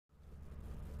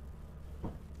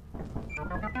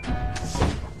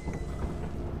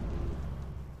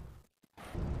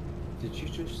Did you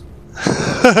just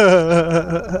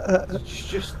did you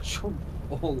just jump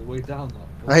all the way down that?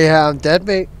 Oh yeah, I'm dead,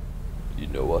 mate. You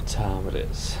know what time it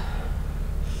is.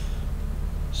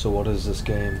 So what is this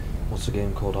game? What's the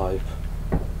game called? Hype.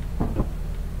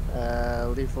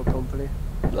 Lethal Company.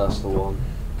 That's the one.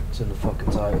 It's in the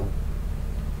fucking title.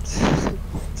 It's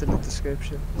in the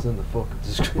description. It's in the fucking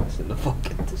description. It's in the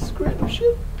fucking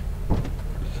description.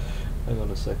 Hang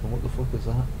on a second. What the fuck is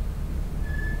that?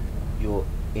 You're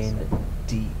in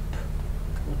deep.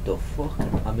 What the fuck?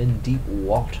 I'm in deep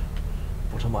what?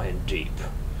 What am I in deep?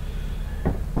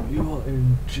 You are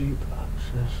in deep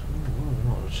access. Oh,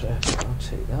 not a chest. I'll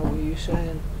take that. What are you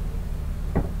saying?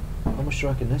 How much do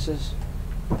you reckon this is?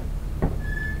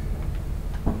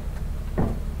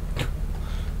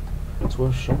 It's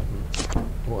worth something.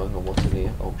 Oh, hang on, what's in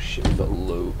here? Oh shit, we got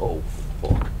loot. Oh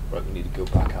fuck. Right, we need to go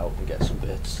back out and get some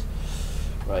bits.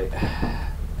 Right.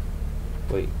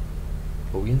 Wait.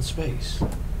 Are we in space?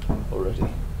 Already?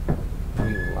 Have we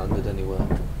even landed anywhere?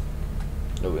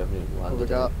 No, we haven't even landed. We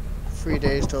got 3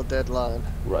 days till deadline.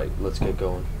 Right, let's get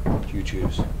going. You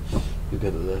choose. You're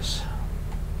good at this.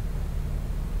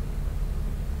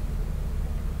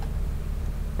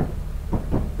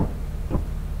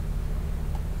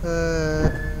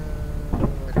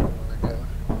 Where do I wanna go?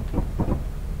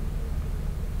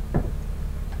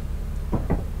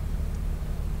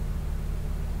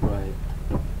 Right.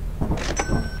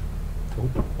 Oh,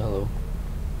 hello.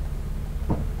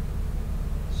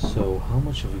 So, how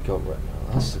much have we got right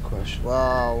now? That's the question.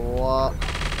 Wow, what?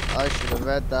 I should have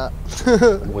read that.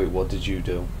 Wait, what did you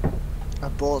do? I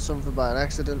bought something by an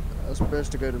accident. I was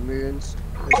supposed to go to Moons.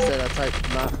 Instead I typed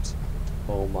maps.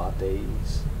 Oh my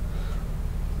days.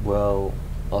 Well,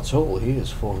 our total here is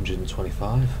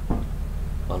 425.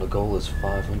 And the goal is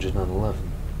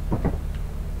 511.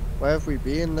 Where have we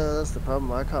been though? That's the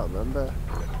problem, I can't remember.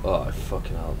 Oh, I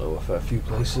fucking don't know. A fair few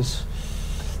places.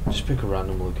 Just pick a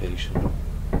random location.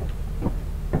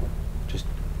 Just,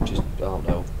 I don't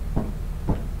know.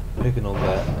 Pick a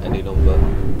number, any number.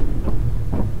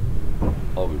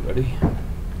 Are we ready?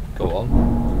 Go on.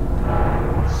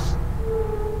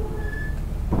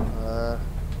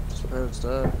 Suppose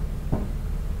so.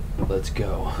 Let's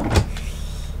go.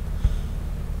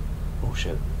 Oh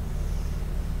shit.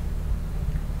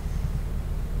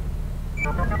 I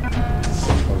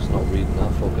was not reading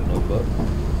that fucking number.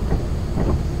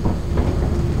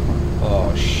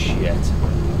 Oh shit.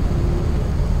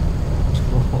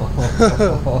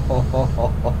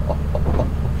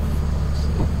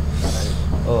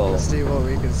 Oh. Let's see what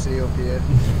we can see up here.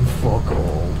 Fuck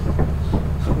all.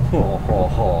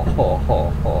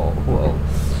 Well,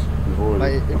 we've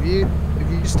already. Right, if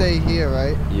you stay here,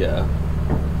 right? Yeah.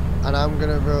 And I'm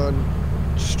gonna run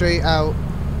straight out,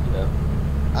 Yeah.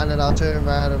 and then I'll turn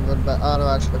around and run back. Oh no,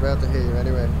 actually, I'm able to hear you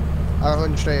anyway. I'll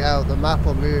run straight out. The map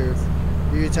will move.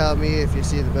 You tell me if you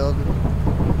see the building.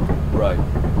 Right.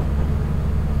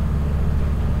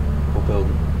 What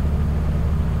building?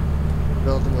 The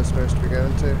building we're supposed to be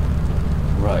going to.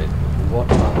 Right. What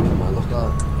map am I looking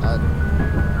Well, at? and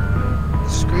the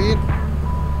screen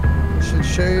should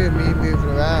show you me moving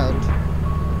around.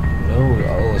 No,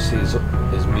 all I see is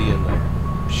me and the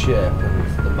ship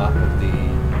and the map of the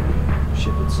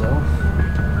ship itself.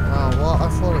 Oh, what? I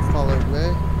thought it followed me.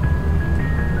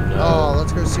 No. Oh,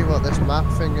 let's go see what this map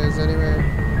thing is anyway.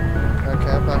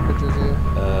 Okay, packages here.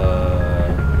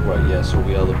 Right, yeah, so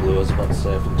we are the blue. I was about to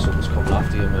say, I think someone's coming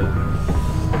after you, mate.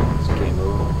 It's game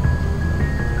over.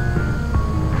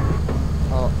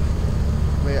 Oh,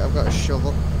 wait, I've got a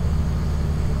shovel.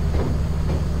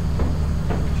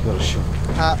 You got a shovel.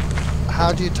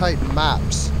 How do you type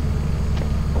maps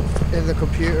in the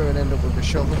computer and end up with a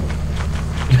shovel?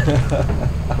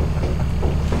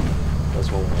 That's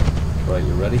one way. Right,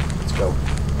 you ready? Let's go.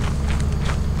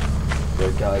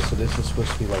 Right, guys, so this is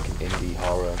supposed to be like an indie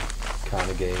horror kind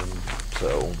of game,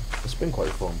 so it's been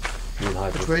quite fun. Me and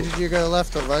Hyper. Which way did you go,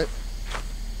 left or right?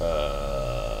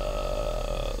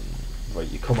 Right,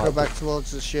 you come out. Go back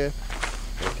towards the ship.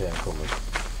 Okay, I'm coming.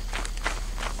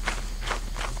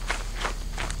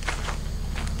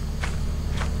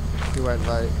 You went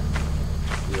right.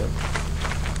 Yeah.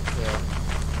 Yeah.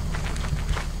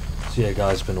 So yeah,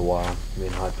 guys, it's been a while. Me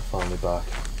and Hyper finally back.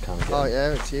 Kind of Oh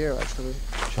yeah, it's here actually.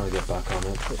 trying to get back on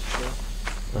it. Pretty sure.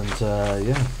 And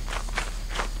yeah.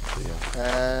 So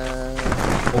yeah.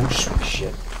 Oh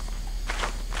shit.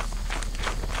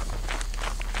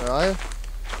 Where are you?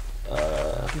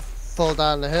 You fall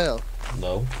down the hill.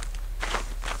 No.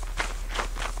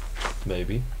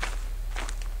 Maybe.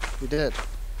 You did.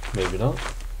 Maybe not.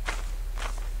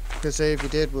 Because say if you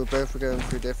did, we both were going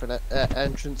through different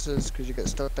entrances because you get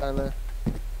stuck down there.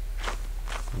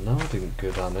 No, I didn't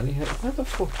go down any hill. Where the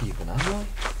fuck even am I?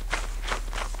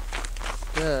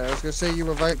 Yeah, I was gonna say you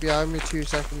were right behind me 2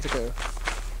 seconds ago.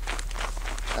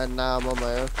 And now I'm on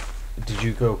my own. Did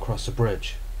you go across the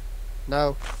bridge?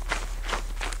 No.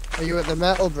 Are you at the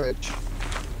metal bridge?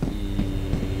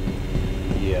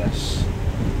 Yes.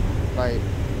 Right.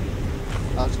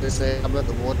 I was gonna say I'm at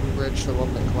the wooden bridge, the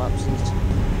one that collapses.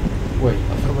 Wait,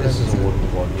 I think Coming this is a into-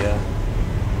 wooden one, yeah.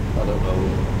 I don't know,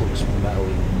 it looks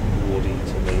metally woody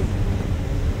to me.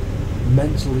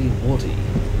 Mentally woody?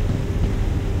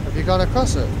 Have you gone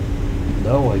across it?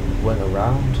 No, I went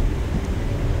around.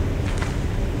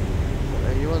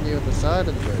 Are you on the other side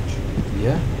of the bridge?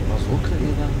 Yeah, I was looking at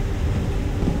you then.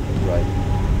 Right.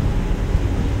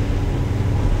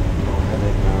 I'll head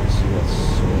in now and see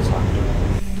what's happening.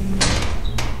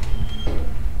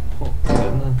 Oh, get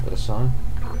in there, got a sign.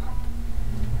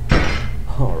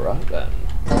 Alright then.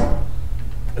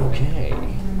 Okay.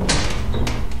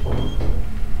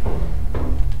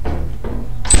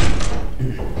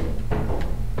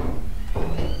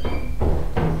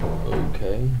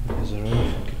 Okay, is there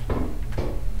anything?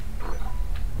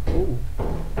 Oh.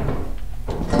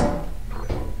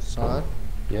 Sign?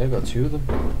 Yeah, I got 2 of them.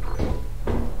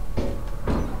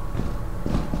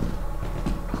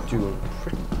 Doing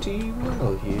pretty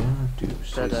well here, do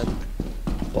Dead end.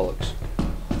 bollocks.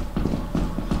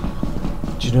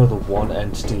 Do you know the one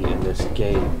entity in this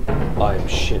game I am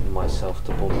shitting myself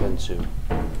to bump into? Do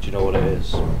you know what it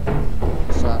is?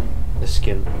 What's that? The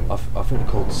skin. I think they're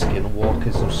called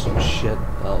skinwalkers or some shit.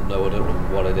 Oh no, I don't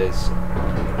know what it is.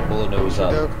 All I know is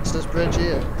that Go across this bridge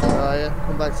here. Where are you?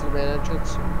 Come back to the main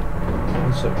entrance.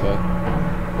 it's okay.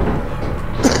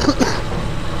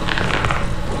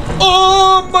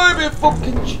 Oh, maybe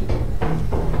fucking shit.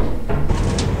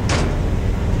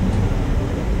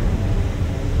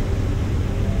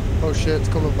 Oh shit, it's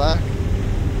coming back.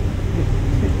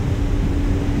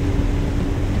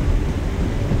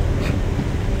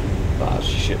 I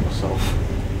actually shit myself.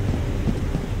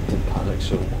 Didn't panic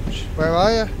so much. Where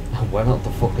are you? I went out the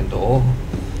fucking door.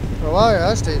 Where are you?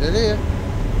 I stayed in here.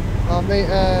 Oh mate,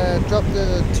 drop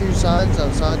the 2 signs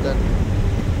outside then.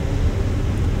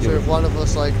 So Yeah. if one of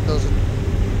us like doesn't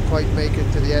quite make it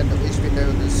to the end, at least we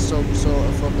know there's some sort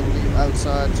of fucking loot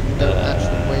outside so we don't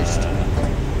actually waste.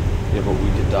 Yeah, but we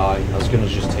could die. I was gonna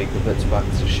just take the bits back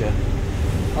to shit.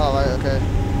 Oh right, okay.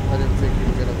 I didn't think you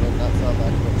were gonna run that far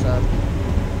back outside.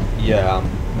 Yeah,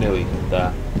 I'm nearly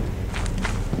there.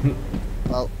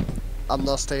 Well, I'm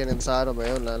not staying inside on my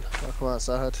own then. I'll come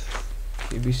outside.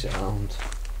 Keep me sound.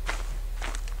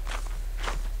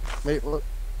 Mate, look.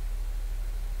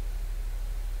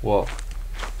 What?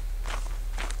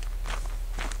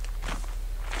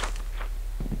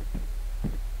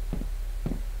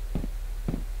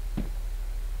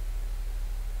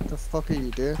 What the fuck are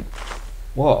you doing?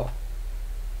 What?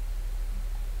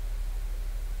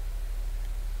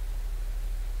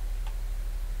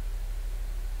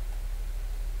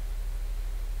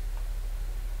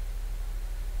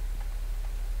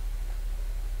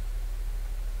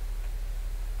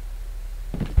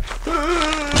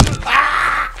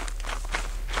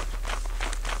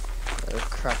 I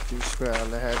cracked you square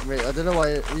on the head, mate. I don't know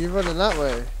why are you running that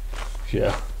way.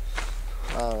 Yeah.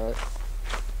 Alright.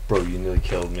 Bro, you nearly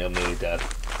killed me. I'm nearly dead.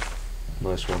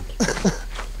 Nice one.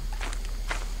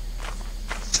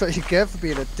 That's what you get for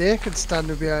being a dick and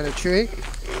standing behind a tree.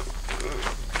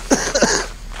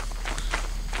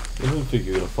 I didn't think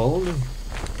you were gonna follow me.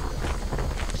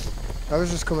 I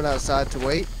was just coming outside to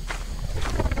wait.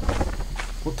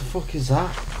 What the fuck is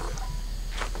that?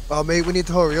 Oh mate, we need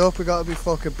to hurry up. We gotta be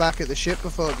fucking back at the ship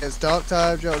before it gets dark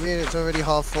time. Do you know what I mean? It's already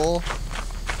 4:30.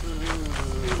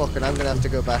 Fucking, I'm gonna have to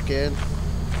go back in.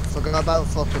 Forgot about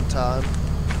fucking time.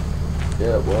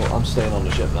 Yeah, well, I'm staying on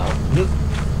the ship now.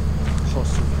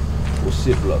 Pussy. We'll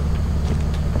see, blood.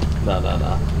 Nah.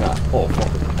 Oh,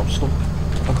 fuck it. I'm stuck.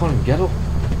 I can't even get up.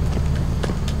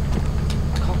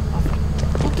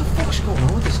 What the fuck's going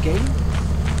on with this game?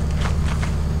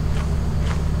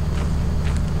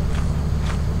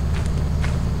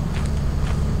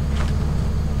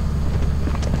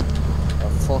 Oh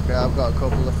fuck it, I've got a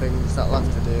couple of things that I'll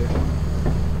have to do.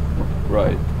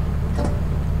 Right.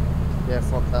 Yeah,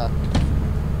 fuck that.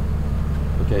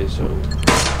 Okay, so...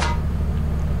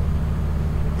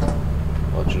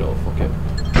 Oh, do you know what? Fuck it.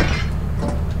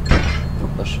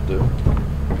 That should do.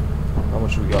 How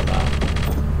much have we got now?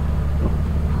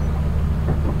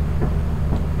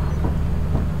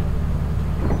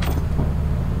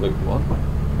 Look, what?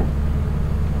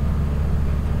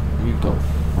 We've got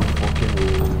fucking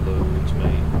loads,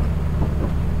 mate.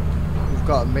 We've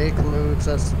got to make loads,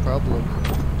 that's the problem.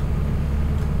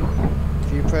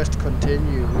 If you press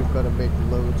continue, we've got to make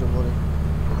loads of money.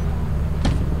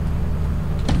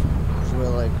 Because we're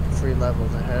like 3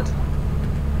 levels ahead.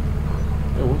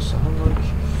 It will sound like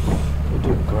we're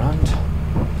doing grand.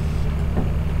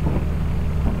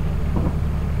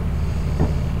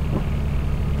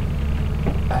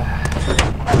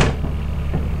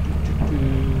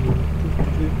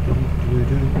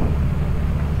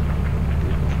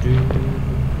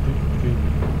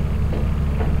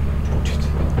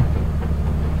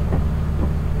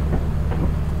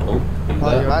 Oh,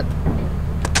 you're right.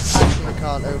 Actually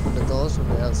can't open the doors from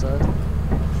the outside.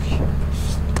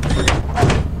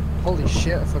 Holy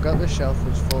shit, I forgot this shelf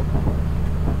was full.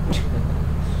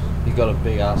 You got a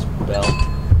big ass belt.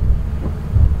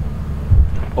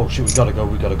 Oh shit, we gotta go,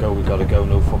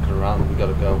 no fucking around, we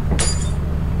gotta go.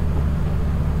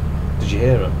 Did you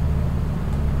hear him?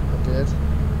 I did.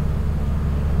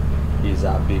 He's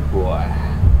a big boy.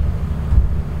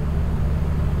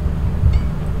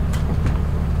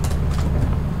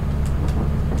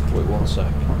 Wait 1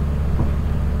 sec.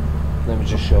 Let me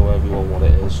just show everyone what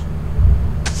it is.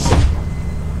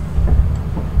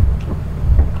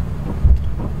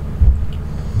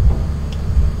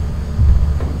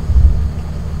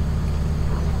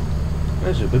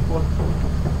 There's a big one.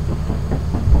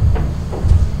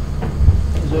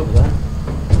 He's over there.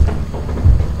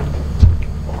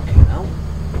 Fucking hell.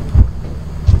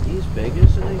 He's big,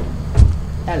 isn't he?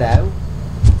 Hello.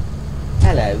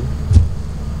 Hello.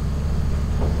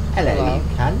 Hello, Hello. you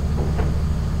can.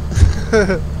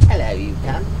 Hello, you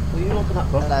can. Will you open that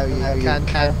book? Hello, you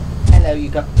can. Hello, you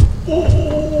can.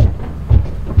 Oh!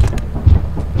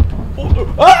 Oh no.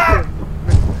 Ah!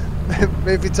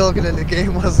 Maybe talking in the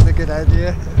game wasn't a good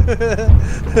idea. We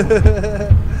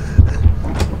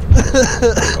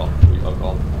are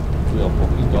gone. We are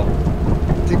fucking gone.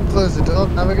 Didn't close the door,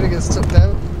 now we're gonna get sucked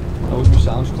out. That was your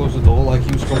sounds. Close the door like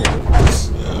he was coming with us.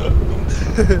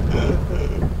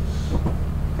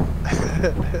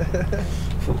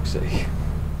 Fuck's sake.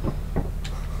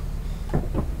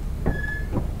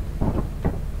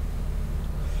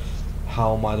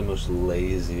 How am I the most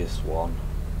laziest one?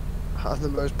 I'm the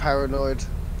most paranoid.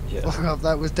 Yeah. Fuck off,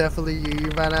 that was definitely you. You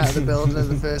ran out of the building in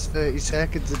the first 30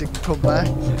 seconds and didn't come back.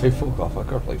 Hey, fuck off. I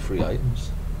got like 3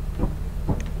 items.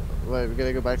 Wait, we're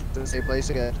gonna go back to the same place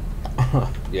again.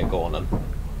 Yeah, go on then.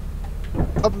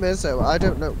 Problem is though, I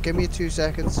don't know. Give me 2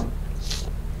 seconds.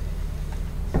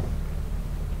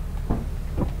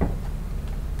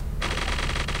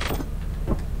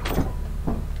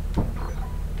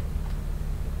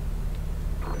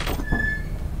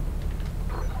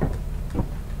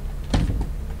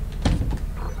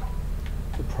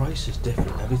 The price is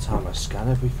different every time I scan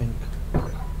everything.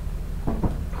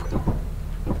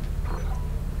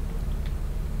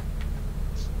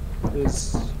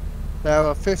 There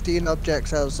are 15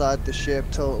 objects outside the ship,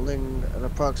 totaling an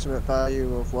approximate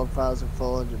value of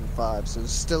 1,405. So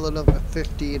there's still another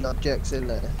 15 objects in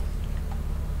there.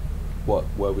 What?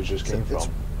 Where we just came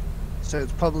from? So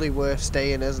it's probably worth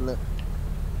staying, isn't it?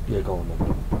 Yeah, go on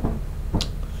then.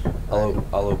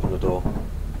 I'll open the door.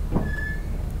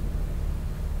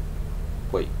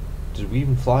 Wait, did we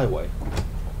even fly away?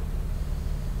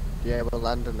 Yeah, we're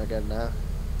landing again now.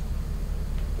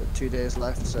 With 2 days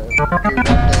left, so do 1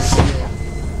 day here.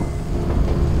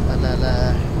 And then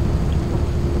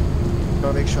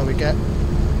gotta make sure we get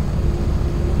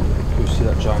Can we see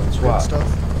that giant good twat? stuff.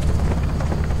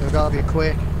 So we gotta be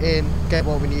quick, in, get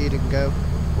what we need and go.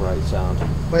 Right, sound.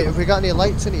 Wait, have we got any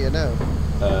lights in here? No.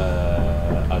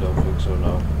 I don't think so,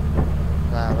 no.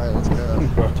 Ah, right, let's go.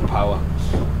 We're up to power.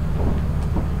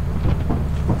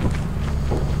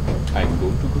 I'm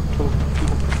going to go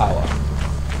to power.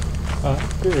 I can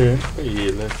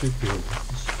feel it.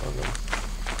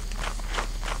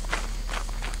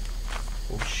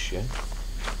 Oh shit.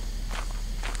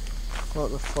 What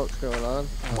the fuck's going on?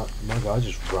 My guy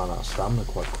just ran out of stamina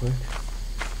quite quick.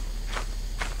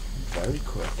 Very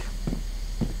quick.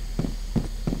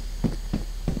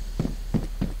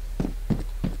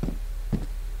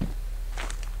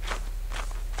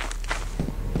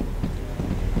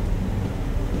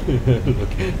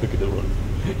 look at the run.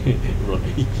 Run.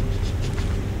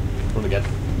 Run again.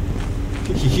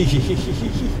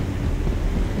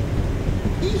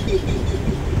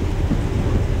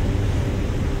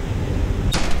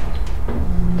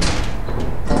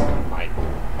 Mine.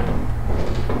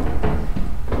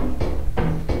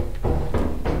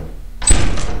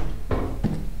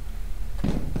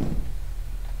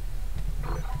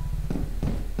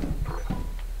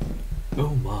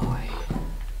 Oh my.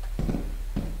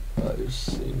 I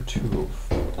seem to have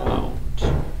found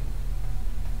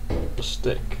a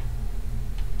stick.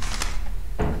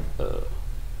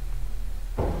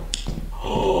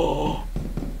 Oh!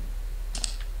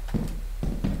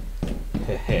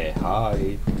 Hehe,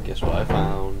 hi. Guess what I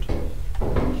found?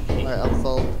 Right, I'm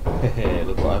full. Hehe,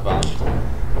 look what I found.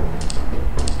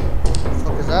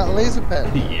 Fuck is that? A laser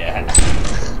pen? Yeah.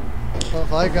 What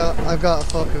have I got? I've got a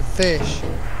fucking fish.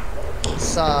 A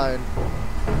sign.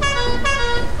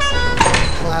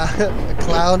 A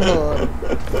clown horn.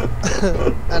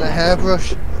 And a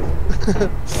hairbrush.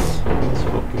 That's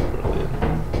fucking brilliant.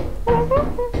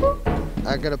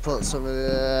 I'm gonna put some of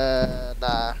the...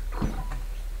 nah.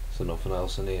 So nothing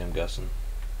else in here, I'm guessing.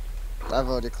 I've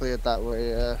already cleared that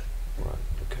way, Right,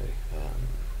 okay.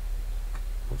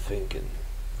 I'm thinking.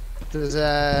 There's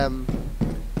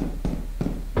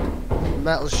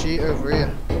metal sheet over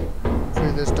here.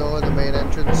 Through this door in the main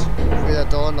entrance. Through that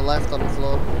door on the left on the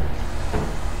floor.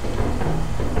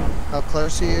 How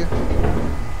close are you?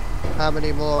 How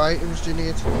many more items do you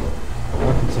need? I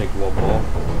can take one more.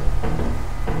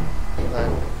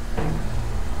 Right.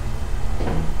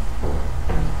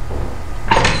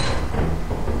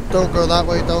 Don't go that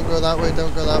way, don't go that way,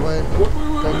 don't go that way.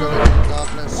 Don't go into the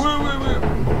darkness.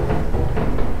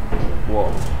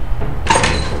 What?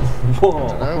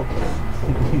 What?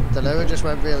 Dunno, it just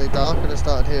went really dark and I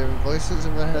started hearing voices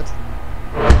in my head.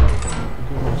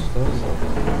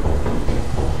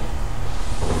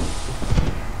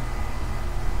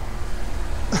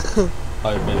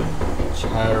 I made a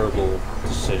terrible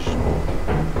decision.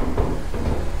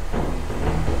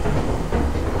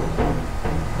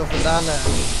 Nothing down there.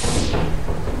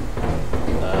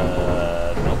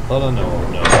 Not that I know of,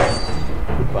 no.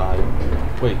 Goodbye.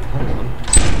 Wait, hang on.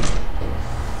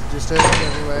 Just heard it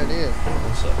everywhere near.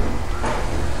 One sec.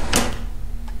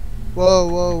 Whoa,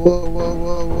 whoa, whoa, whoa,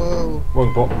 whoa, whoa.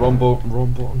 Wrong button, wrong button,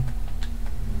 wrong button.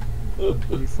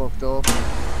 You fucked up.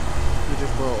 You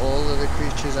just brought all of the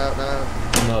creatures out now.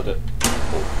 No, I did.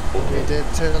 You did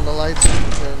turn on the lights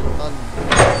and turn them on.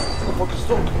 I'm fucking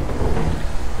stuck.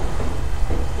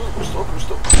 I'm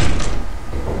stuck.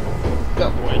 Get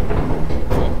out of the way.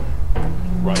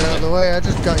 Right. Get out of the way, I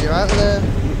just got you out of there.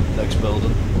 Next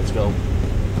building. Let's go.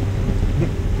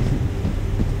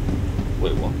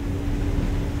 Wait, what?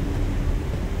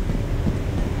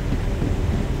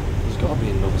 There's gotta be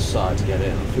another side to get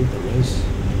in. I think there is.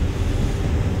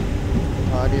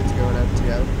 Oh, I need to go and empty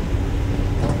out.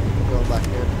 I'm going back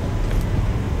in.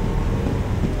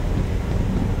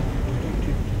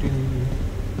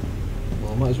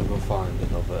 Well, I might as well go find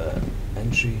another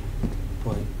entry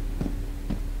point.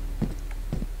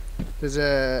 There's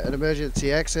an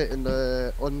emergency exit in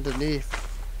the underneath.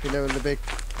 You know, in the big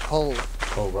hole.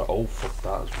 Oh, right. Oh, fuck,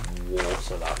 that's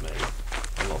water, that, mate.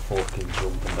 I'm not fucking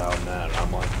jumping down there,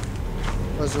 am I?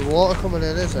 There's the water coming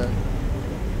in, is there?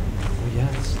 Oh,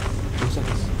 yes. Looks like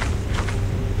it's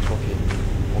fucking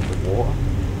underwater.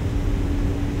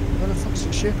 Where the fuck's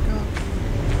the ship gone?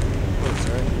 Oh,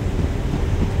 sorry.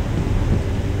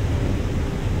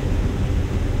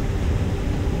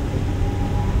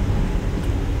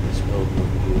 This building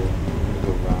over here. I'm gonna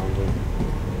go round it.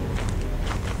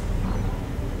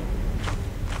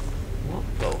 What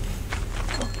the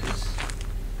fuck is...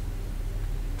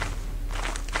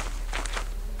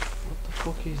 What the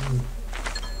fuck is...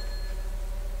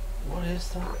 What is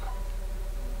that?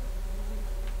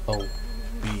 Oh,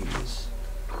 bees.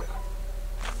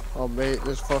 Oh mate,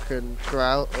 there's fucking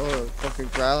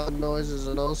growling noises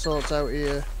and all sorts out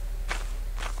here.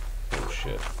 Oh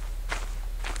shit.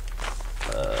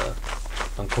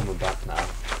 I'm coming back now.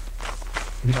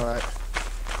 Alright.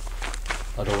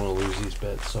 I don't want to lose these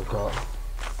bits I've got.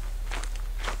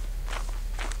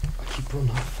 I keep running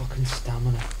out of fucking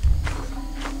stamina.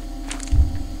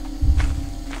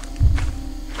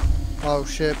 Oh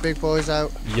shit, big boy's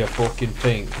out. You fucking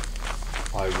think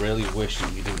I really wish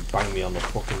that you didn't bang me on the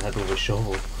fucking head with a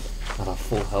shovel and have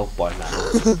full health by now.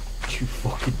 You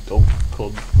fucking dumb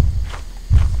cunt.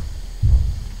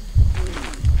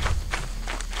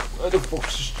 Where the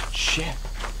fuck's this ship?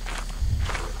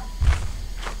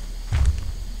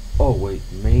 Oh wait,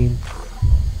 main.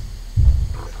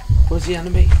 Where's the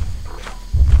enemy?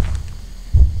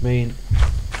 Main.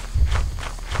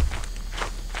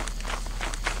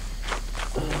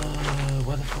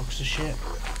 Where the fuck's the ship?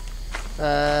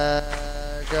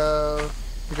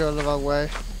 You're going the wrong way.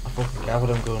 I fucking gathered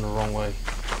I'm going the wrong way.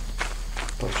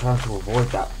 But I'm trying to avoid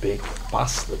that big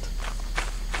bastard.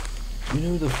 You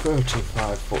know the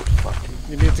 35-foot fucking...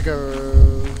 You need to go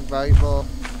right more.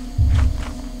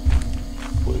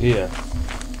 Well, here.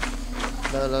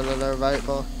 No, right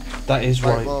more. That is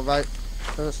Right right. more, right.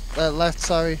 Left,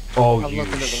 sorry. Oh, I'm you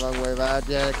looking at the wrong way, bad.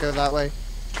 Yeah, go that way.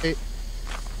 Straight.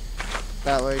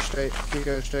 That way, straight. Keep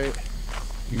going straight.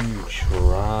 You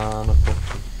trying to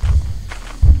fucking...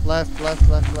 Left,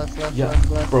 Yeah,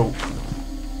 left. bro.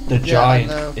 The Yeah, I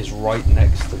know. giant is right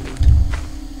next to me.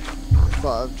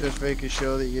 But I'm just making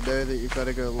sure that you know that you've got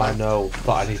to go I left. know that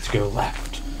I need to go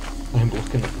left. I'm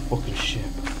looking at the fucking ship,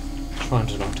 trying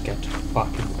to not to get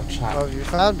fucking attacked. Oh, you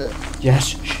found it? Yes.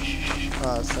 Shh.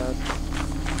 Oh, that's sad.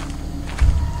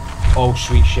 Oh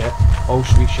sweet shit. Oh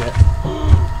sweet shit.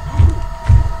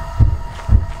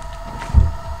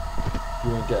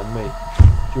 You ain't getting me.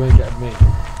 You ain't getting me.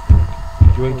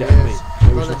 You ain't getting me.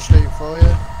 I'm running straight for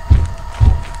you.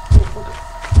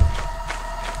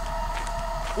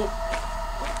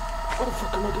 What the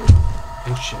fuck am I doing?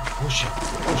 Oh shit, oh shit,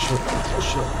 oh shit, oh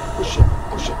shit, oh shit,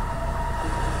 oh shit,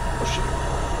 oh shit.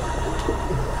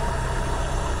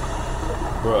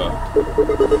 Bruh.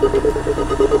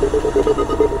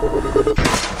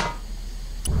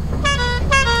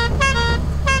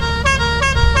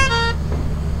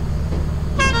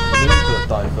 I nearly could have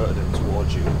diverted him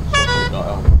towards you, so I put that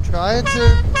on. Trying to.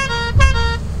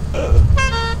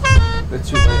 They're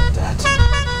too late, I'm dead.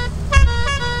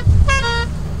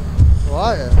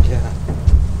 Why? Yeah.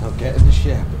 Now get in the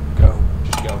ship. Go.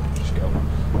 Just go. Just go.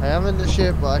 I am in the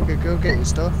ship, but I could go get your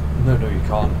stuff. No, you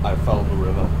can't. I fell in the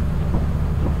river.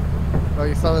 Oh,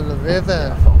 you fell in the river?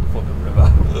 Yeah, I fell in the fucking river.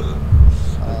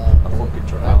 I fucking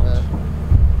drowned.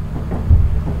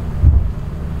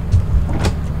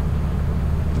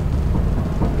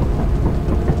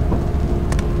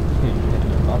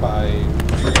 Bye-bye.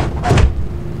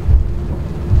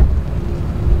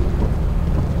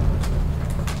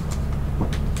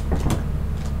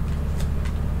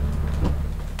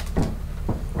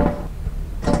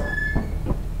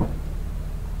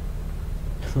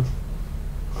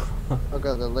 I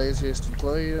got the laziest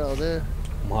employee out there.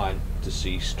 Mine.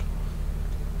 Deceased.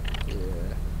 Yeah.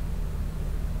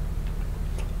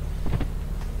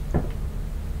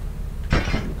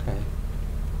 Okay.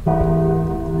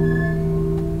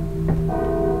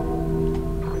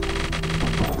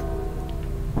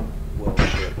 Well,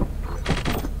 shit.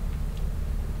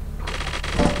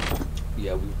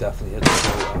 Yeah, we've definitely hit the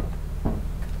quota.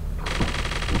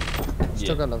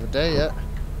 Still got another day yet.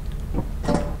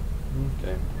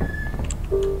 Okay.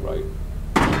 Right.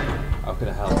 How can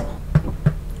I help?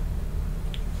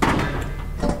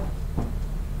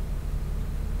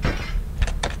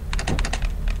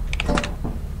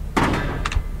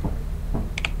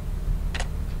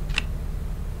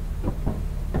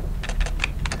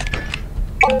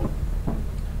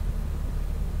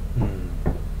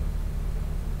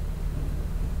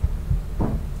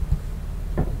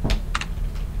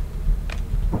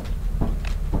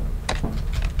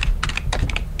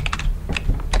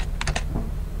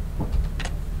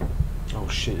 Oh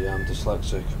shit, yeah, I'm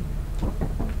dyslexic.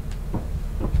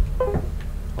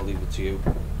 I'll leave it to you.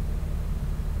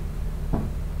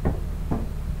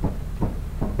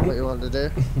 What you want to do?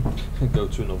 Go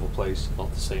to another place,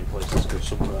 not the same place, let's go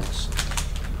somewhere else.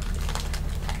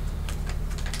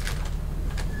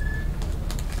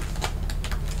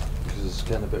 Because it's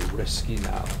getting a bit risky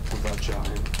now with that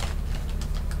giant.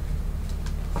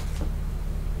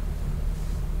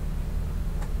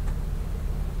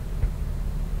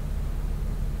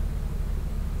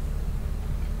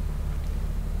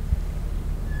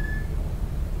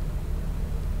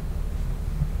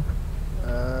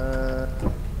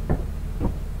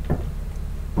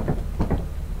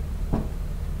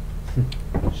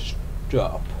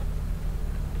 Stop.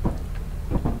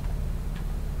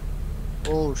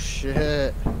 Oh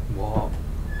shit. What?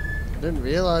 I didn't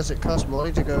realise it cost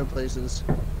money to go places.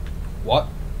 What?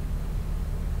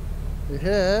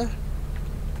 Yeah.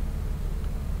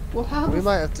 What happened? We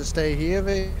might have to stay here,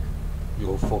 mate.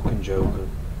 You're fucking joking.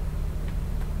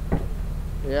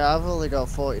 Yeah, I've only got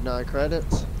 49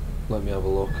 credits. Let me have a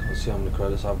look. Let's see how many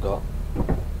credits I've got.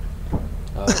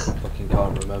 I fucking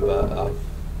can't remember.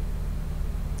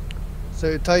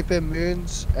 So type in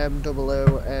Moons,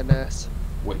 M-O-O-N-S.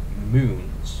 Wait,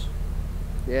 moons?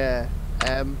 Yeah,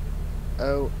 M-O-O-N-S.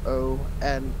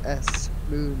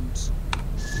 Moons.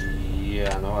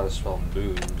 Yeah, I know how to spell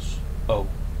moons. Oh,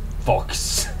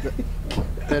 fox.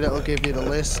 Then it'll give you the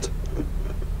list.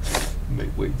 Mate,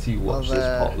 wait till you watch Of, this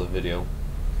part of the video.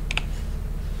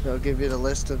 It'll give you the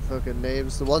list of fucking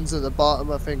names. The ones at the bottom,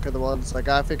 I think, are the ones, like,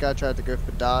 I think I tried to go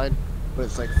for Dine, but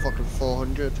it's like fucking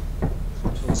 400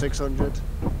 or 600.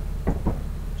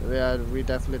 So yeah, we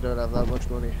definitely don't have that much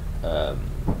money. How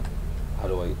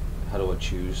do I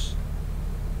choose?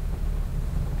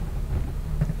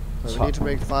 So we need to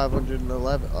make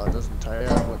 511. Oh, it doesn't tell you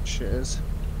how much it is.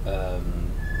 How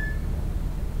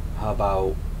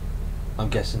about, I'm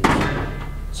guessing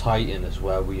Titan is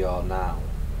where we are now.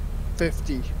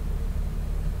 50.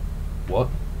 What?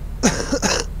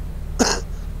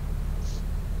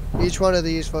 Each one of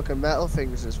these fucking metal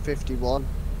things is 51.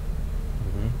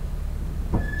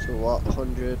 So what?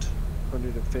 100,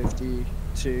 150,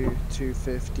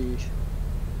 250.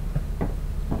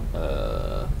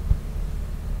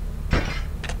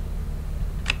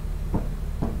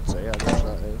 Say how much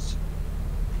that is.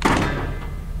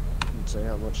 Say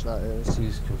how much that is.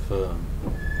 Please confirm.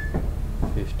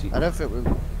 50. I don't think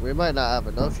we might not have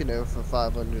enough, you know, for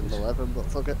 511, but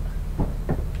fuck it.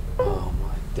 Oh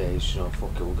my days, you know,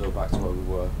 fuck it, we'll go back to where we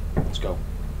were. Let's go.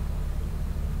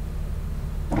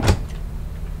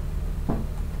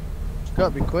 It's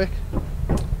gotta be quick.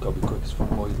 Gotta be quick as fuck,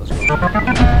 boy. Let's go.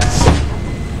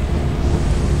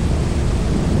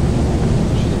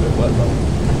 She's a bit wet though.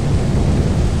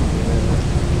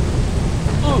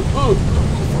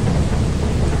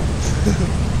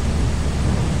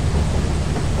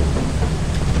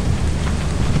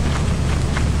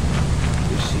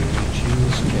 You see the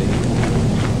cheesecake?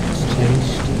 It's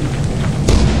tasty.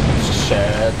 It's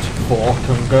sad. Fuck,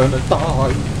 I'm gonna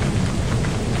die.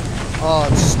 Oh,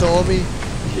 it's stormy,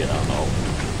 Yeah, I know.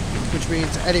 which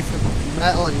means anything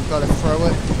metal and you've got to throw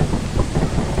it.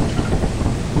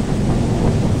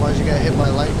 Otherwise you get hit by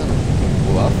lightning.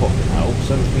 Well, that fucking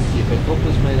helps. Everything you pick up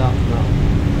is made out of metal.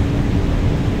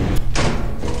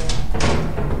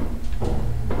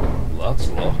 Well, that's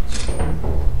locked.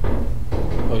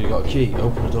 Oh, you got a key.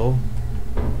 Open the door.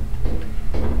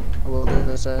 I will do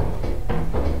this,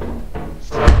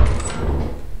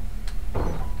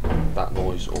 That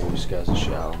noise always scares the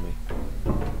shit out of me.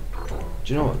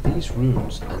 Do you know what? These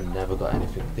rooms, I never got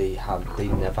anything. They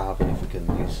never have anything in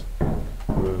these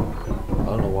rooms. I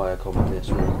don't know why I come in this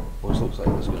room. Always looks like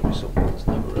there's going to be something. There's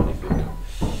never anything.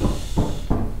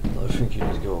 I think you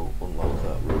need to go unlock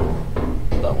that room.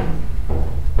 That one.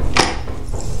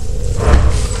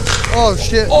 Oh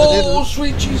shit! Oh,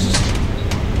 sweet Jesus!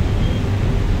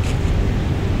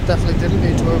 Definitely didn't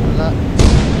need to open that.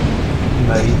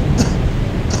 Mate,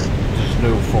 there's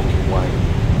no fucking way.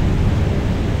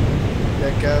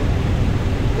 Yeah, go.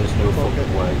 There's no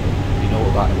fucking way. You know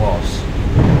what that was?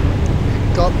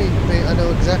 Got me, mate. I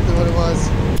know exactly what it was.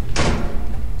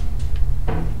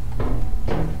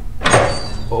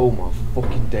 Oh my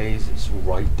fucking days, it's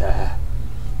right there.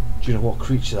 Do you know what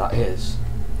creature that is?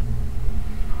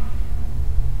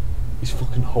 He's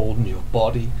fucking holding your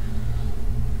body.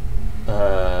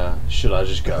 Should I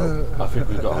just go? I think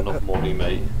we've got enough money,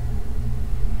 mate.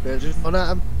 Yeah, just run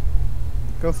at him.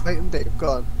 Go fight him, Dave. Go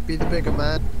on. Be the bigger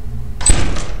man.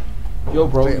 Yo,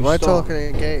 bro, Wait, you am I start. talking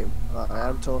in game? Oh, I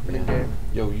am talking in game.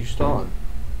 Yo, you starting?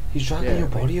 He's dragging your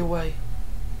body away.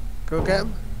 Go get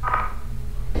him.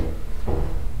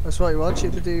 That's what he wants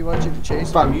you to do. He wants you to chase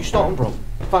him. Fam, you starting, bro.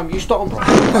 Fam, you starting, bro.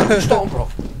 Fam, you starting, bro.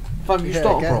 Fam, you Yeah,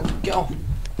 starting, get bro. him. Get off.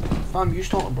 Fam, you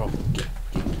starting, bro.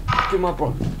 Give my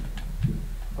bro.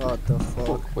 What the fuck?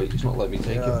 Fuck, wait, he's not letting me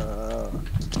take him.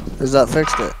 Has that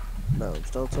fixed it? No, I'm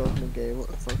still talking in game. What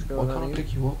the fuck's going Why on can't I here?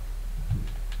 pick you up?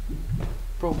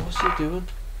 Bro, what's he doing?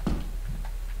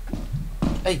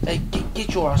 Hey,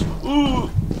 get your ass.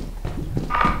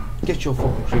 Get your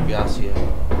fucking creepy ass here.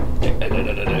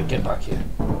 Get back here.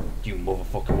 You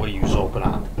motherfucker, where you open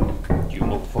at? You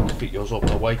motherfucker, feet yours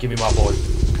open away. Give me my boy.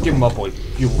 Give me my boy.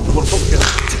 You motherfucker.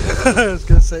 I was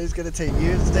gonna say he's gonna take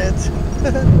you instead.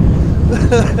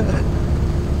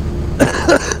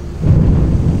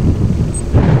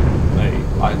 Mate,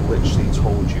 I literally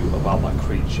told you about that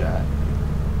creature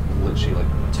literally like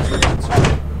 10 minutes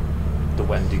ago. The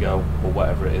Wendigo, or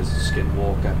whatever it is,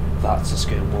 skinwalker. That's a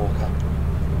skinwalker.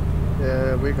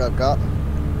 Yeah, we got.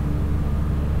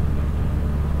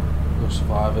 No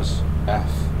survivors.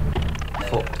 F.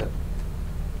 Fucked it.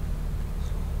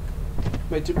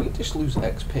 Mate, did we just lose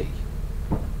XP?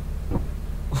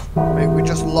 Mate, we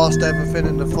just lost everything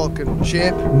in the fucking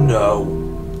ship. No.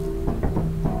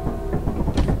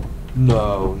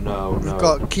 No. We've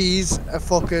got keys, a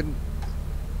fucking...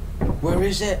 Where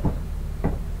is it?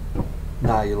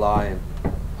 Nah, you're lying.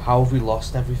 How have we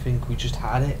lost everything? We just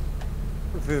had it.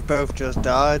 We've both just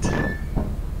died.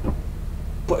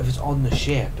 But if it's on the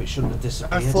ship, it shouldn't have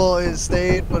disappeared. I thought it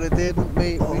stayed, but it didn't,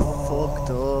 mate. We fucked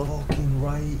up. Fucking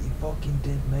right, you fucking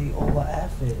did, mate. All that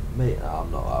effort. Mate, I'm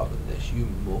not having this, you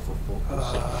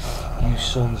motherfuckers. You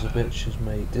sons of bitches,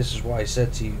 mate. This is why I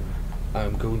said to you,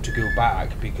 I'm going to go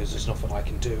back, because there's nothing I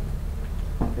can do.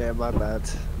 Yeah, my bad.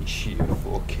 You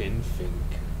fucking think.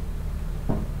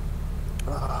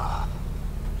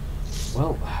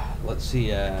 Well, let's see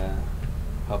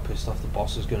how pissed off the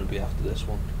boss is going to be after this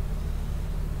one.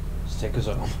 Let's take us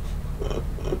home.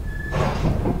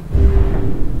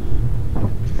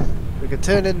 We could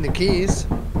turn in the keys.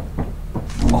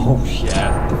 Oh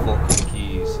yeah, the fucking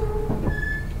keys.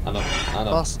 And a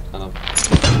boss. And I've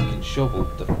fucking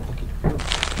shoveled the fucking.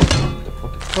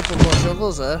 Couple more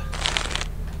shovels there.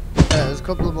 There's a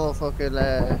couple more fucking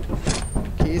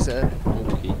keys there.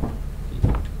 Oh, key.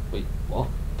 Wait, what?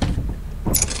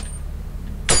 What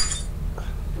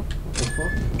the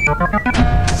fuck?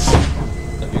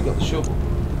 Have you got the shovel?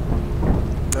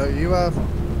 No, you have.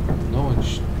 No,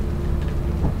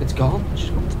 it's gone.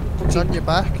 It's on your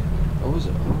back. Oh, is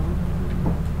it? Oh.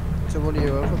 It's in one of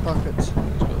your other pockets.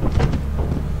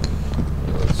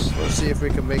 Let's see if we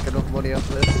can make enough money off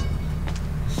this.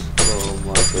 Oh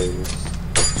my goodness.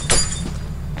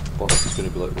 Boss is gonna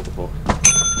be like, what the fuck?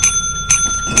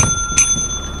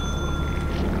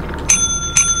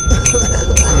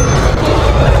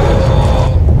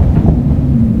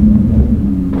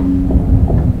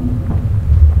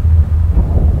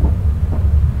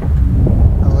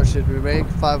 How much did we make?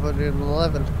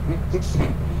 511.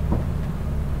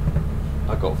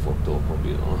 I got fucked up, I'll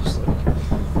be honest. Like,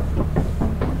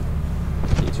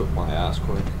 he took my ass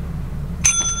quick.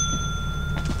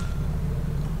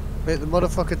 Wait, the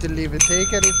motherfucker didn't even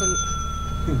take anything.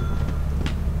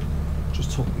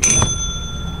 Just took me.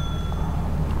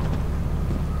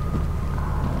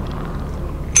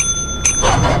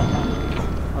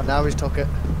 Oh, now he's took it.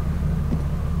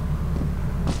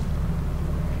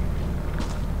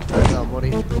 There's our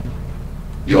money.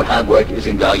 Your hard work is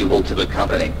invaluable to the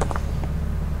company.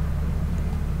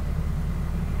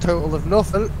 Total of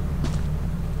nothing.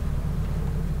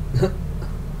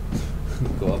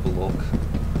 Go have a look.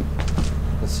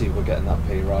 Let's see if we're getting that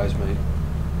pay rise, mate.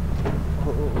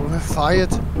 We're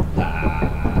fired.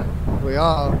 Nah. We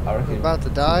are. I reckon. We're about to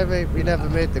die, mate. We never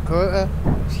made the quota.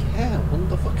 Yeah, I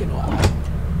wonder fucking what.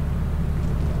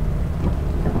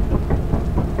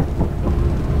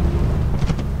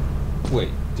 Wait,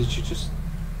 did you just...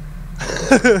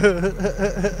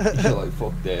 You're like,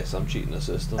 fuck this, I'm cheating the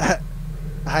system.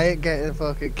 I ain't getting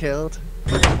fucking killed.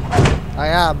 I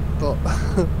am, but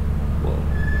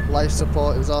What? life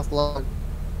support is offline.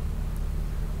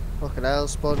 Fucking hell,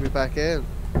 spawn me back in.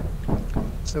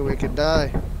 So we can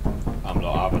die. I'm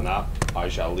not having that. I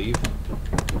shall leave.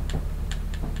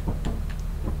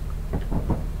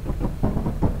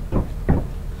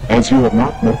 As you have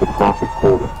not met the profit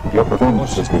quota, your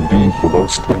performance has been deemed below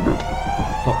standard.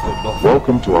 Not good enough.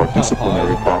 Welcome to our I'm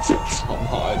disciplinary hiding. process. I'm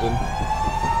hiding.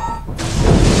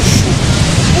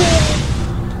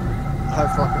 I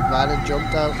fucking ran and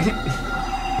jumped out.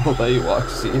 Oh, there you are, I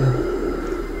see you.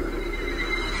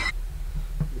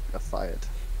 Got fired.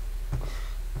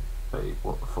 Wait,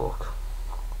 what the fuck?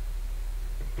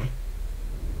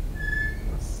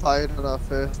 Fired on our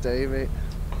first day, mate.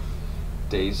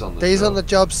 Days on the Days job. on the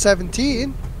job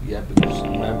 17? Yeah, because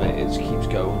remember, it just keeps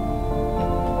going.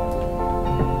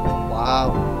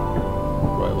 Wow.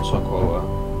 Right, what's our quota?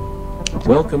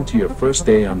 Welcome to your first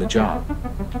day on the job.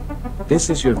 This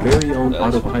is your very own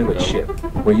That's autopilot fucking ship,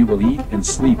 where you will eat and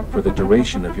sleep for the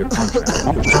duration of your contract.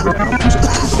 Where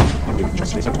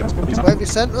have you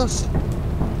sent us?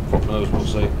 Fuck knows, we'll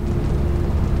see.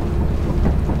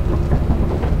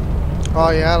 Oh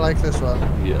yeah, I like this one.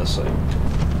 Yeah, same.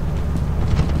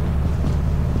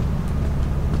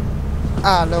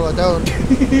 Ah, no I don't.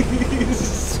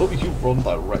 So you run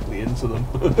directly into them.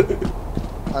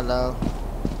 I know.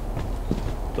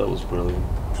 That was brilliant.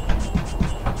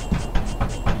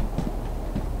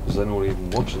 Is anyone even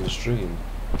watching the stream?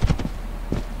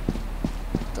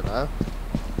 Dunno.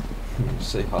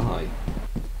 Say hi.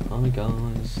 Hi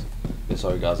guys. Yeah,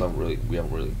 sorry guys, we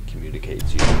haven't really communicated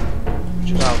to you.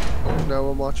 Just, No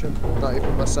one watching. Not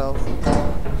even myself.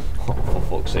 oh, for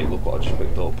fuck's sake, look what I just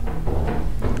picked up.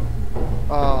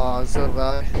 Oh, so have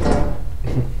I.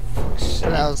 Fuck's sake.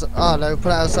 Put it outside. Oh no, put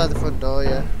it outside the front door,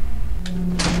 yeah.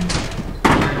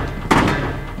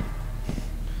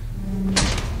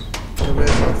 We may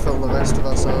as well fill the rest of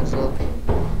ourselves up.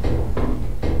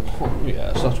 Oh,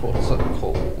 yes, that's what it's like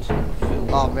called. Film.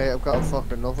 Oh mate, I've got a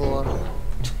fucking another one.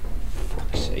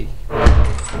 Fuck's sake.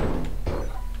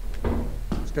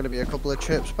 It's gonna be a couple of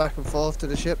trips back and forth to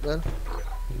the ship then.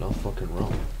 You're not fucking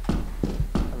wrong.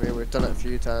 I mean, we've done it a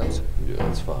few times. Yeah,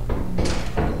 that's fine.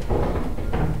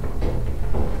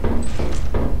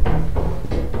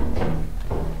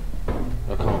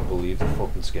 I can't believe the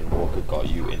fucking skinwalker got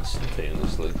you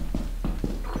instantaneously.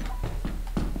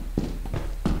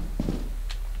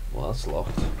 Well, that's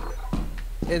locked.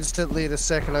 Instantly, the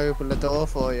second I open the door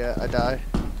for you, I die.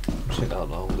 I don't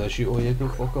know, there's you, or you can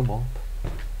fuck 'em up.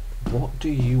 What do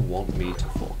you want me to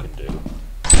fucking do?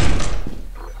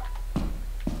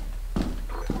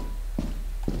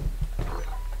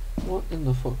 What in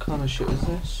the fuck kind of shit is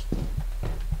this?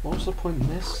 What's the point in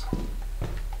this?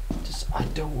 Just, I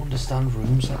don't understand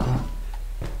rooms like that.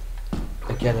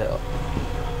 get it.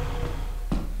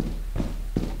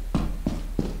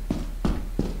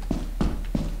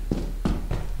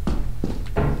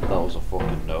 That was a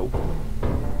fucking no.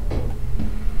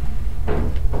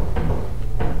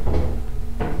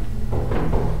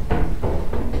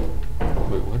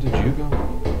 Wait, where did you go?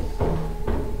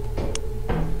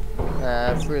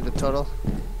 Through the tunnel.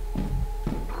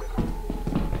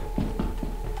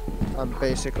 I'm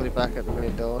basically back at the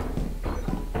main door.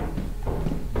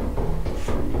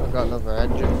 I've got another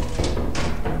engine.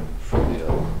 Through the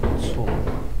tunnel.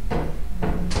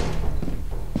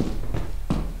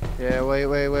 Yeah, wait.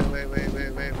 What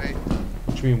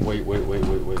do you mean,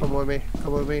 wait? Come with me,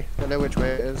 come with me. I know which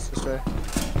way it is, this way.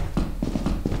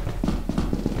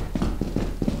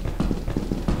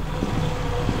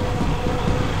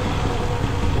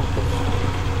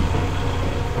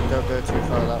 Don't go too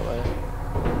far that way.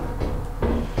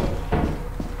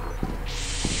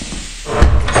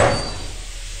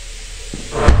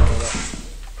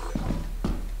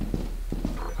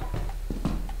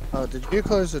 Oh, did you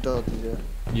close the door, did you?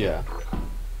 Yeah.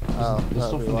 Oh, There's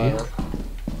that'll be nothing why here. then.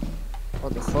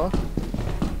 What the fuck?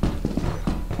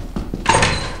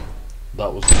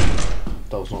 That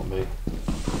was not me.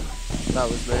 That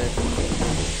was me.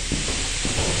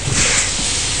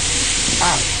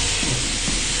 Ah!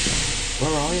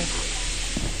 Where are you?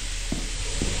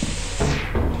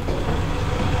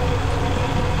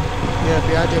 Yeah,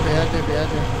 behind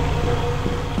you.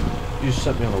 You just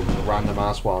set me on a random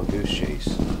ass wild goose chase.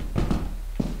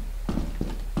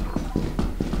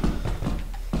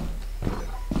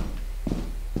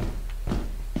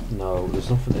 No, there's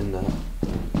nothing in there.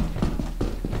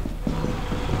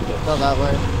 Not that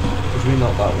way. What do you mean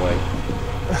not that way?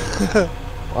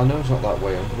 I know it's not that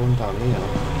way, I'm going down here.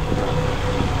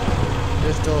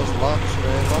 This door's locked, should I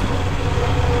unlock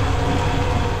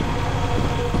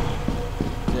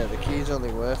it? Yeah, the key's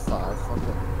only worth 5, fuck it.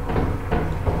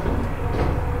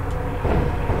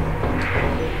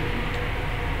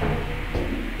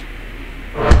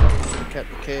 Kept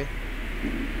the key.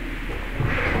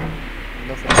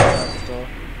 Nothing inside the door.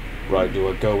 Right, do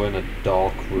I go in a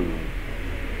dark room?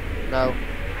 No.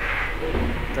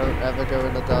 Don't ever go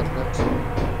in the darkness.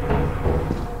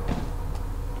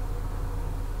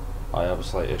 I have a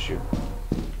slight issue.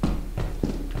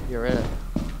 You're in it.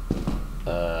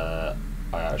 I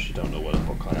actually don't know where the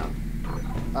fuck I am.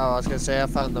 Oh, I was gonna say I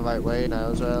found the right way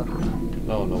now as well.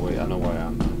 No, wait, I know where I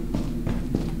am.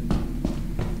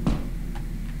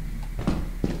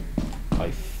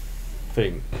 I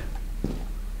think.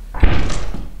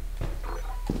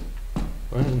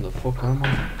 Where in the fuck am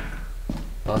I?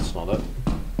 That's not it.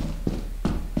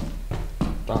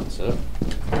 That's it.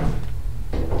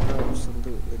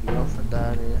 Absolutely nothing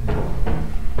down here.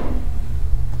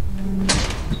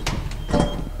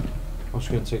 I'm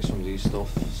just gonna take some of these stuff,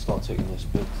 start taking this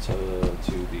bit to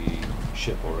the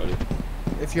ship already.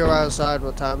 If you're outside,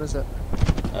 what time is it?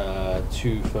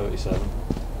 2:37.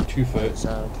 2:30.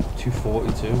 Sound.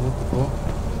 2:42, what the fuck?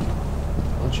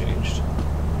 That changed.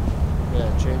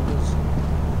 Yeah, it changes.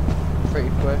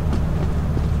 Pretty quick.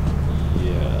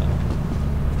 Yeah.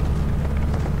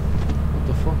 What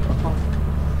the fuck? I can't.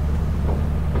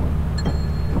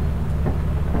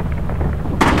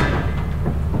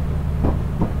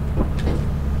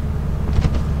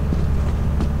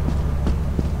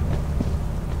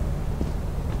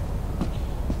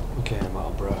 Okay, I'm out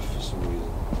of breath for some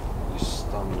reason. This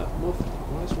stamina.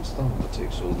 Why does my stamina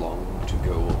take so long to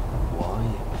go up? Why?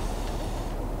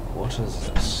 What is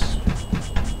this?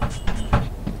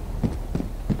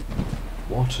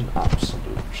 What an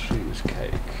absolute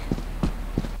cheesecake.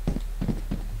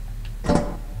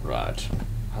 Right,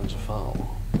 hands are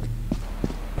foul.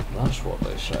 That's what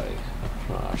they say.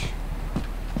 Right.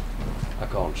 I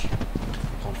can't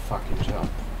fucking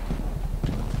jump.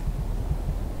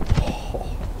 Oh.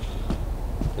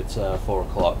 It's 4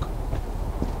 o'clock.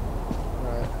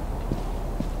 Right.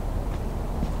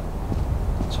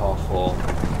 It's 4:30.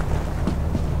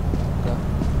 Okay.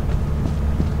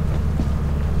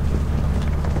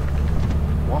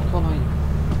 Why can't I?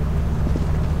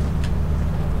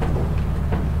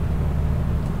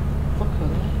 Fuck are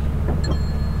they?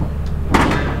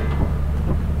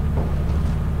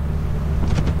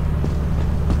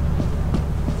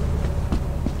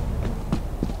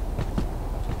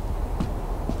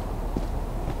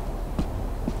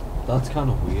 That's kind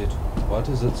of weird. Why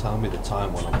does it tell me the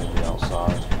time when I'm on the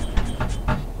outside?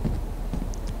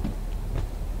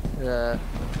 Yeah.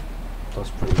 That's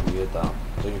pretty weird, that.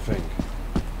 Don't you think?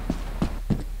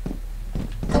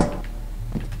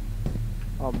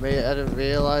 Oh mate, I didn't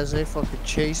realise they fucking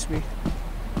chased me.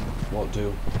 What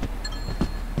do?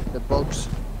 The bugs.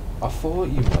 I thought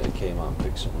you might have came out and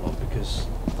picked something up because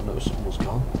I noticed something was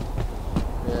gone.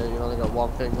 Yeah, you only got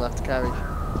one thing left to carry.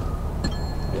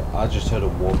 Yeah, I just heard a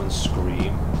woman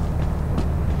scream.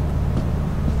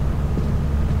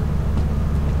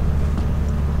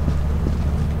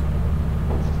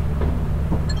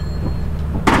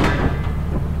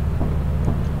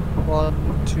 One,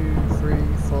 two, 3,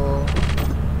 4,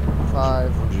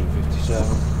 5. 157.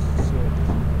 6.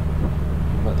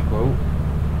 You met the quote.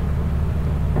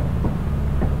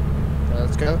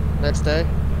 Let's go. Next day.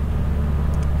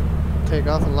 Take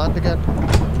off and land again.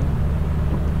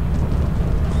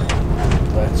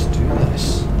 Let's do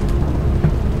this.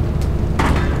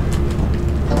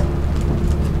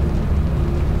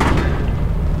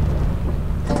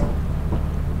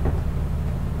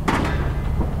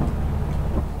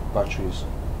 Batteries.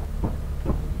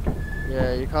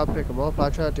 Yeah, you can't pick them up. I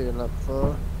tried doing that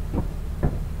before.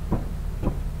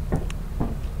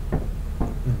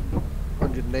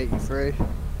 183.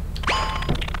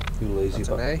 You lazy That's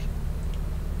an bastard. A.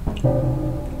 That's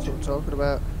what I'm talking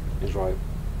about. He's right.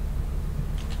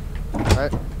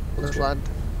 Right, let's go. land.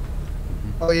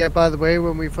 Oh yeah, by the way,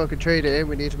 when we fucking trade it in,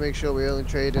 we need to make sure we only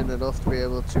trade in enough to be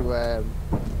able to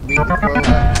meet the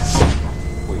quota.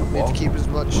 Wait, We need to what? keep as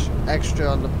much extra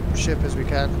on the ship as we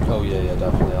can. Oh yeah, yeah,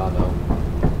 definitely, I know.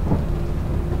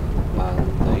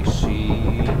 And they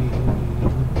see...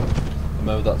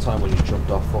 Remember that time when you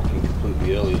jumped off fucking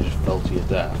completely early and just fell to your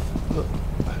death?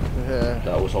 Yeah.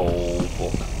 That was all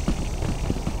fuck.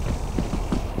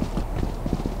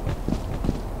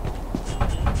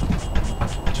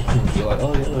 You're like,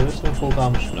 oh yeah, there is no full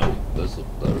damage. No, there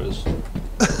is.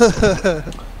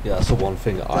 Yeah, that's the one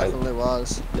thing Definitely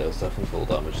was. Yeah, it's definitely full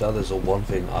damage. That is the one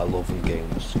thing I love in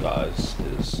games, guys,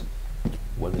 is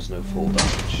when there's no full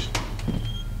damage.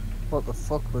 What the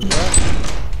fuck was that?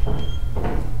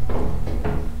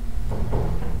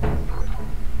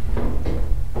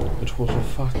 It was a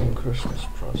fucking Christmas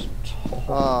present.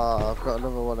 Oh, I've got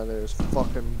another one of those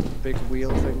fucking big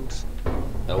wheel things.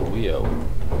 El Wio.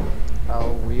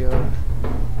 Oh, wheel.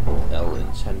 El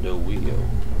Nintendo Wio.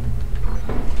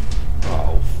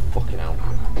 Oh, fucking hell.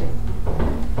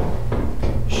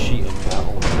 Sheet of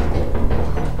metal.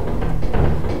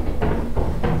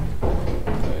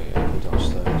 Okay, I'll go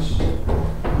downstairs.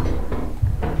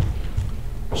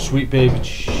 Sweet baby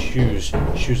shoes.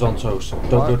 Shoes on toast.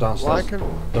 Don't go downstairs.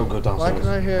 Don't go downstairs. Why can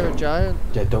I hear a giant?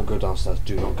 Yeah, don't go downstairs.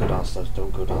 Do not go downstairs.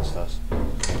 Don't go downstairs.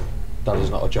 That is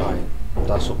not a giant.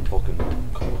 That's something fucking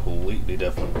completely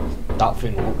different. That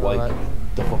thing looked like Right.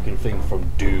 the fucking thing from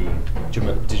Doom. Do you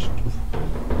remember?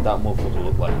 That motherfucker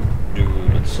looked like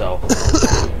Doom itself.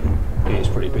 He is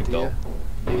pretty big though.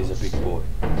 He is a big boy.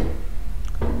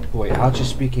 Wait, how'd you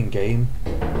speak in game?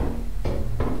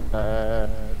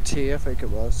 T, I think it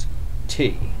was.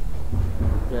 T.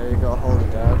 Yeah, you gotta hold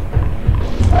it down.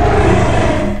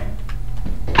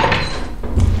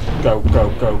 Go, go,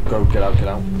 go, go, get out, get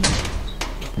out.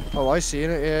 Oh, I seen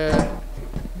it, yeah.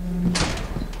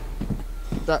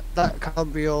 That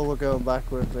can't be all we're going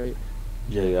back with, mate.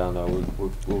 Yeah, yeah, I know.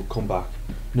 We'll come back.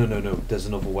 No, no, no. There's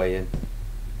another way in.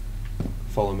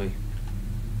 Follow me.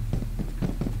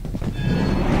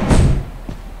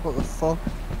 What the fuck?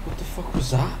 What the fuck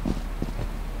was that?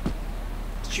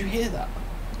 Did you hear that?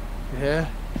 Yeah.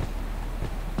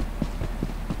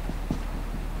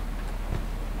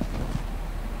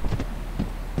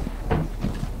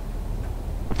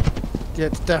 Yeah,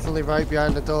 it's definitely right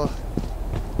behind the door.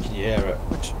 Can you hear it?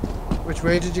 Which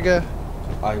way did you go?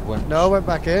 I went. No, I went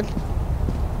back in.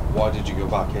 Why did you go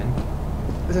back in?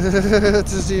 To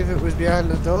see if it was behind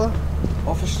the door.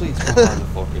 Obviously, it's behind the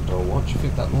fucking door. What do you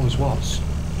think that noise was?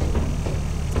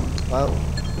 Well,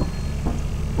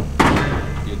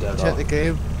 You're dead check on. the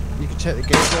game. You can check the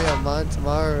gameplay online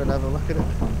tomorrow and have a look at it.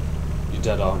 You're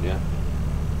dead on, yeah?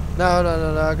 No,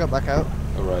 I got back out.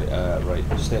 Alright, right.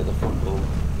 Stay at the front door.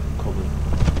 I'm coming.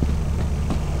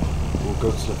 We'll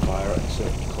go to the fire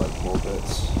exit and collect more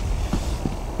bits.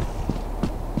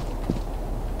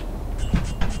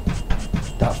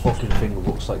 That fucking thing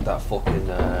looks like that fucking,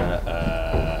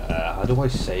 how do I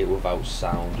say it without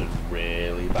sounding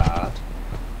really bad?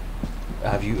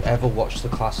 Have you ever watched the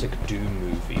classic Doom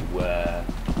movie where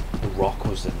The Rock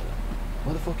was in it?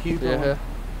 Where the fuck are you going? Yeah.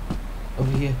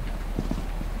 Over here.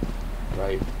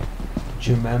 Right. Do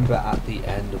you remember at the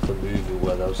end of the movie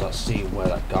where there was that scene where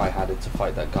that guy had to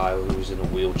fight that guy who was in a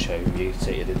wheelchair who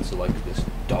mutated into like this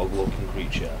dog-looking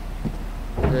creature?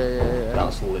 Yeah.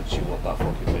 That's literally what that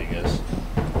fucking thing is.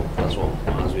 That's what it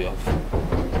reminds me of.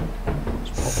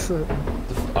 It's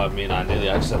proper. I mean, I nearly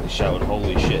accidentally shouted,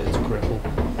 holy shit, it's a cripple.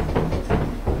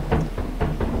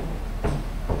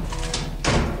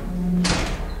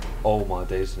 Oh my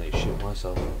days, I need to shit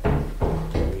myself.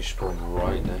 You spawned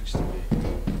right next to me.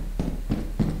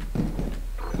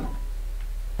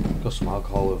 Got some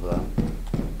alcohol over there.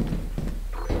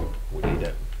 We need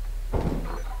it.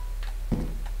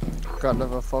 Got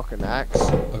another fucking axe.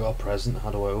 I got a present.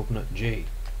 How do I open it? G.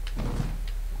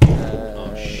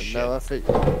 Oh, shit. No, I think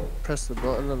press the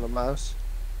button on the mouse.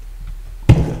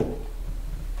 How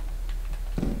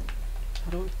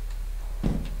do I?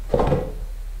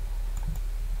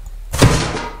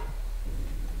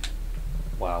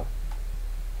 Wow.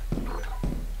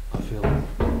 I feel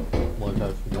like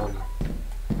I've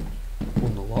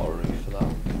won the lottery for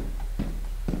that.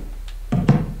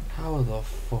 How the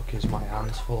fuck is my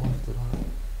hands full after that?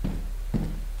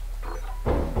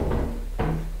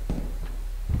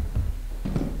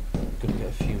 Gonna get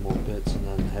a few more bits and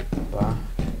then head back.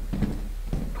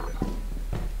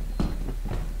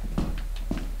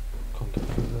 Can't get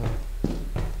through there.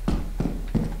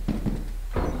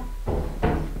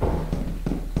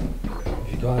 Have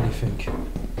you got anything?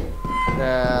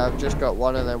 Yeah, I've just got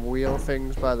one of them wheel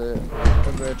things by the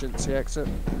emergency exit.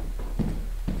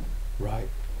 Right.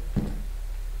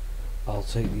 I'll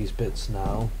take these bits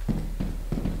now.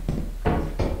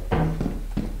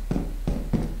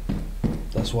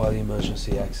 That's why the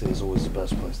emergency exit is always the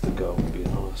best place to go,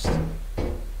 being honest.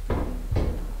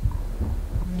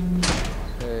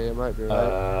 Yeah, you might be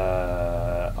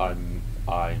right.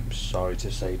 I'm sorry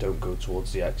to say, don't go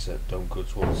towards the exit. Don't go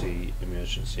towards the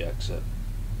emergency exit.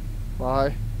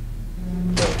 Why?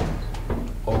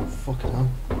 Oh fucking hell!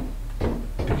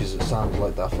 Because it sounded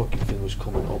like that fucking thing was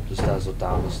coming up the stairs or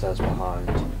down the stairs behind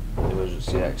the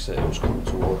emergency exit. It was coming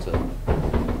towards it.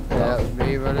 Yeah, that was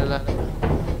me running at it.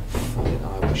 Fucking,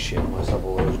 I was shitting myself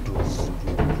all those.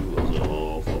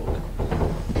 Oh fuck!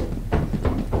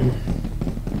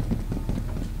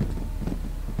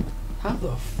 How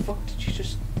the fuck did you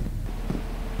just?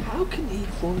 How can he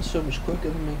run so much quicker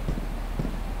than me?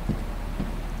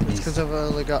 It's because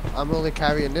I'm only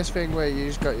carrying this thing where you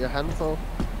just got your handful.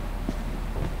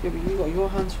 Yeah, but you got your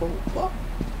hands full. What?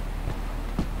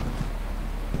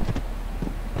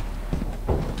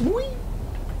 Whee!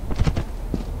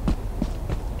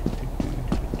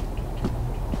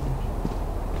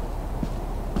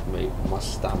 Mate, my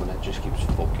stamina just keeps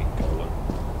fucking going.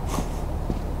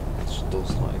 It just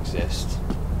does not exist.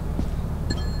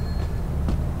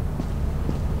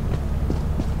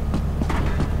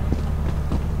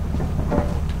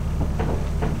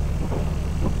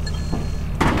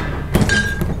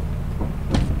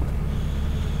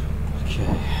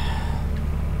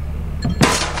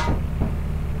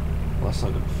 That's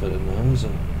not gonna fit in there, is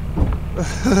it?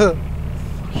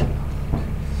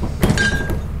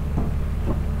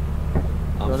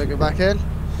 You wanna get back in?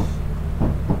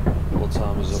 What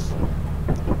time is it?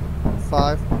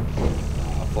 5.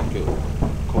 Ah, fuck it.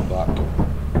 Come back.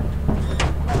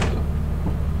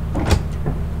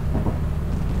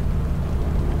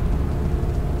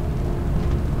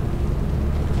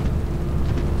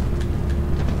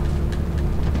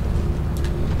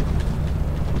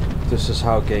 This is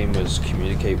how gamers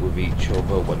communicate with each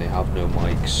other when they have no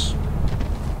mics.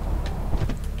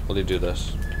 Will they do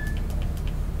this?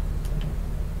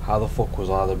 How the fuck was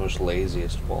I the most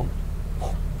laziest one?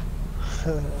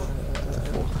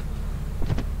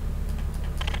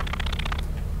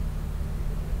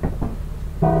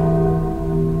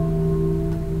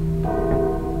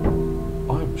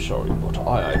 I'm sorry, but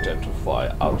I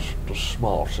identify as the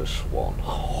smartest one.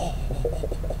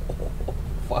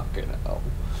 Fucking hell.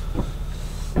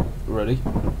 Ready?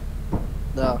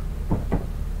 No.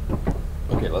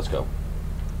 Okay, let's go.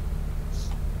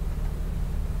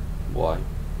 Why?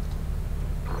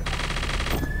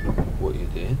 What you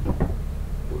doing?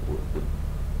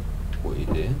 What you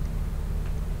doing?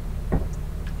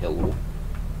 Hello?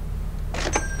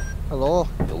 Hello?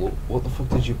 Hello? What the fuck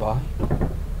did you buy?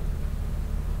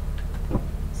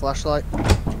 Flashlight.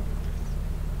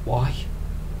 Why?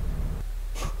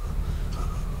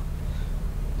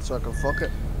 So I can fuck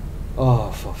it.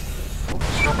 Oh, for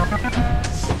fuck's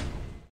sake.